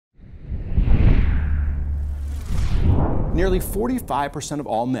Nearly 45% of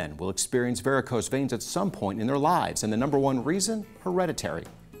all men will experience varicose veins at some point in their lives, and the number one reason? Hereditary.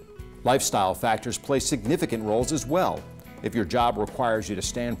 Lifestyle factors play significant roles as well. If your job requires you to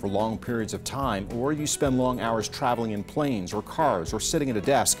stand for long periods of time, or you spend long hours traveling in planes or cars or sitting at a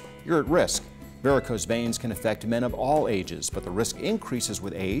desk, you're at risk. Varicose veins can affect men of all ages, but the risk increases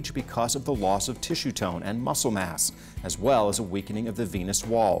with age because of the loss of tissue tone and muscle mass, as well as a weakening of the venous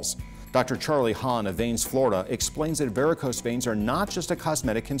walls. Dr. Charlie Hahn of Veins, Florida, explains that varicose veins are not just a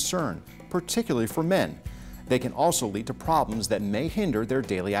cosmetic concern, particularly for men. They can also lead to problems that may hinder their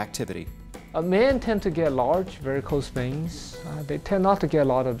daily activity. Men tend to get large varicose veins. They tend not to get a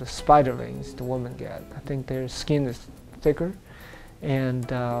lot of the spider veins the women get. I think their skin is thicker.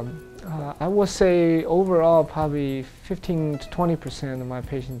 And I would say overall probably 15 to 20% of my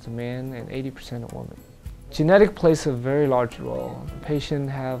patients are men and 80% are women. Genetic plays a very large role. The patient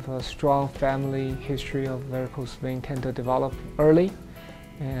have a strong family history of varicose vein tend to develop early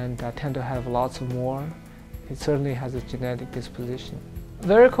and tend to have lots of more. It certainly has a genetic disposition.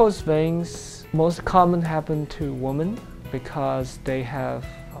 Varicose veins most common happen to women because they have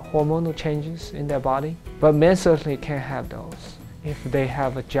hormonal changes in their body, but men certainly can have those. If they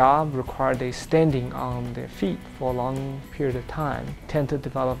have a job require they standing on their feet for a long period of time, tend to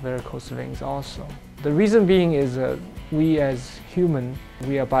develop varicose veins also. The reason being is we as human,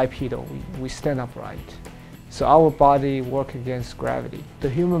 we are bipedal, we stand upright. So our body works against gravity. The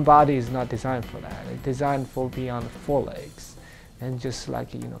human body is not designed for that. It's designed for being on the four legs, and just like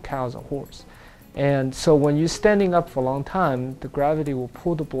cows or horse. And so when you're standing up for a long time, the gravity will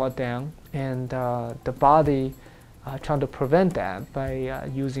pull the blood down, and the body trying to prevent that by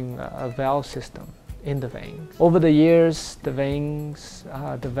using a valve system in the vein. Over the years, the veins,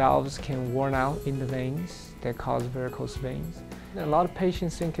 the valves can worn out in the veins that cause varicose veins. A lot of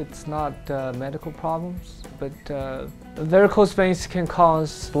patients think it's not medical problems, but varicose veins can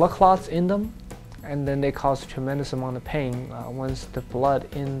cause blood clots in them, and then they cause a tremendous amount of pain once the blood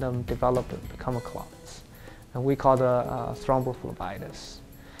in them become clots. And we call the thrombophlebitis.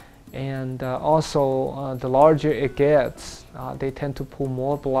 And also, the larger it gets, they tend to pull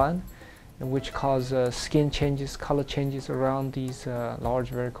more blood, which cause skin changes, color changes around these large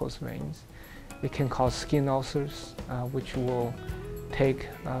varicose veins. It can cause skin ulcers, which will take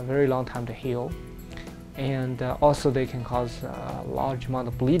a very long time to heal. And also they can cause a large amount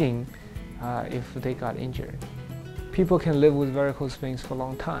of bleeding if they got injured. People can live with varicose veins for a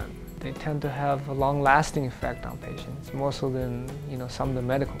long time. They tend to have a long-lasting effect on patients, more so than some of the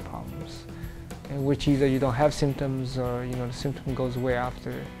medical problems, in which either you don't have symptoms or the symptom goes away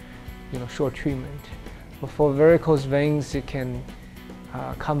after short treatment. But for varicose veins, it can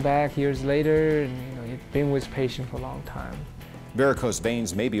come back years later, and it's been with patient for a long time. Varicose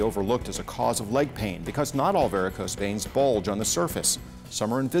veins may be overlooked as a cause of leg pain because not all varicose veins bulge on the surface.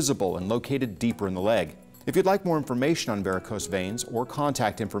 Some are invisible and located deeper in the leg. If you'd like more information on varicose veins or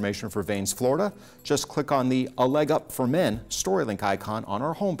contact information for Veins, Florida, just click on the A Leg Up for Men story link icon on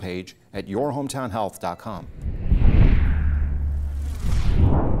our homepage at yourhometownhealth.com.